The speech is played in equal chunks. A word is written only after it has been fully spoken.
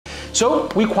So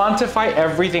we quantify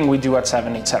everything we do at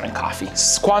 787 Coffee.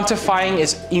 Quantifying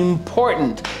is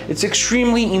important. It's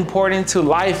extremely important to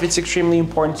life. It's extremely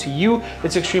important to you.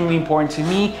 It's extremely important to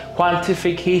me.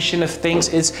 Quantification of things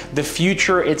is the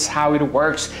future. It's how it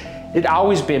works. It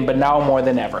always been, but now more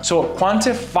than ever. So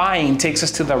quantifying takes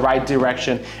us to the right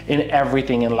direction in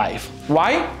everything in life.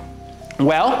 Why?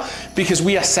 Well, because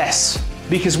we assess,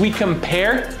 because we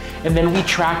compare, and then we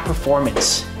track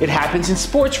performance. It happens in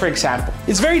sports, for example.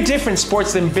 It's very different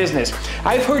sports than business.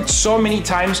 I've heard so many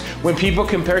times when people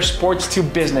compare sports to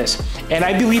business, and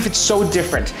I believe it's so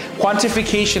different.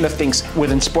 Quantification of things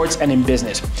within sports and in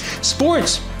business.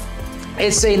 Sports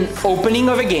is an opening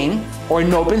of a game or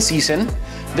an open season.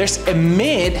 There's a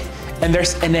mid and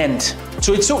there's an end.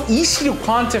 So it's so easy to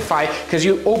quantify because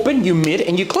you open, you mid,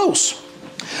 and you close.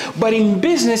 But in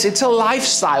business, it's a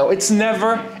lifestyle. It's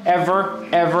never, ever,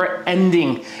 ever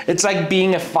ending. It's like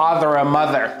being a father or a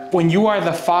mother. When you are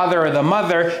the father or the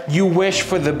mother, you wish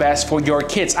for the best for your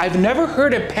kids. I've never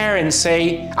heard a parent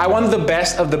say, I want the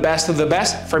best of the best of the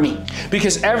best for me.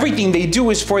 Because everything they do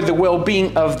is for the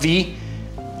well-being of the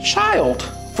child,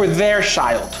 for their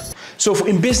child. So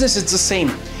in business, it's the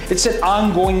same. It's an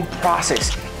ongoing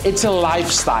process. It's a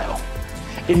lifestyle.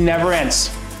 It never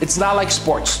ends. It's not like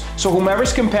sports. So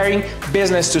whomever's comparing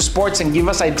business to sports and give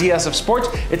us ideas of sports,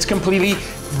 it's completely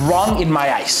wrong in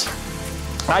my eyes.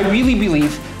 I really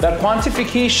believe that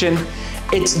quantification,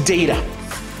 it's data.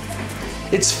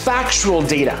 It's factual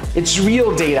data. It's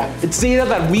real data. It's data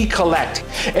that we collect.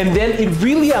 And then it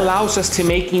really allows us to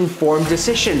make informed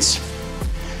decisions.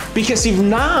 Because if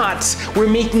not, we're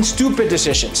making stupid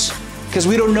decisions because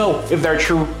we don't know if they're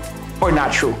true or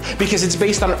not true, because it's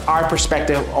based on our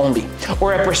perspective only,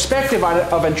 or a perspective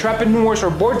of entrepreneurs or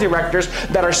board directors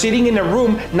that are sitting in a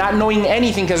room not knowing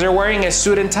anything because they're wearing a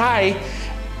suit and tie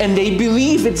and they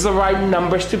believe it's the right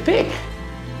numbers to pick,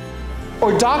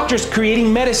 or doctors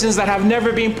creating medicines that have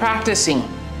never been practicing.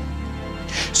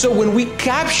 So when we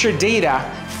capture data,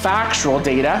 factual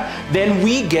data, then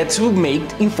we get to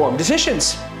make informed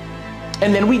decisions.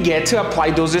 And then we get to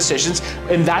apply those decisions,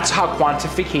 and that's how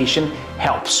quantification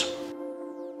helps.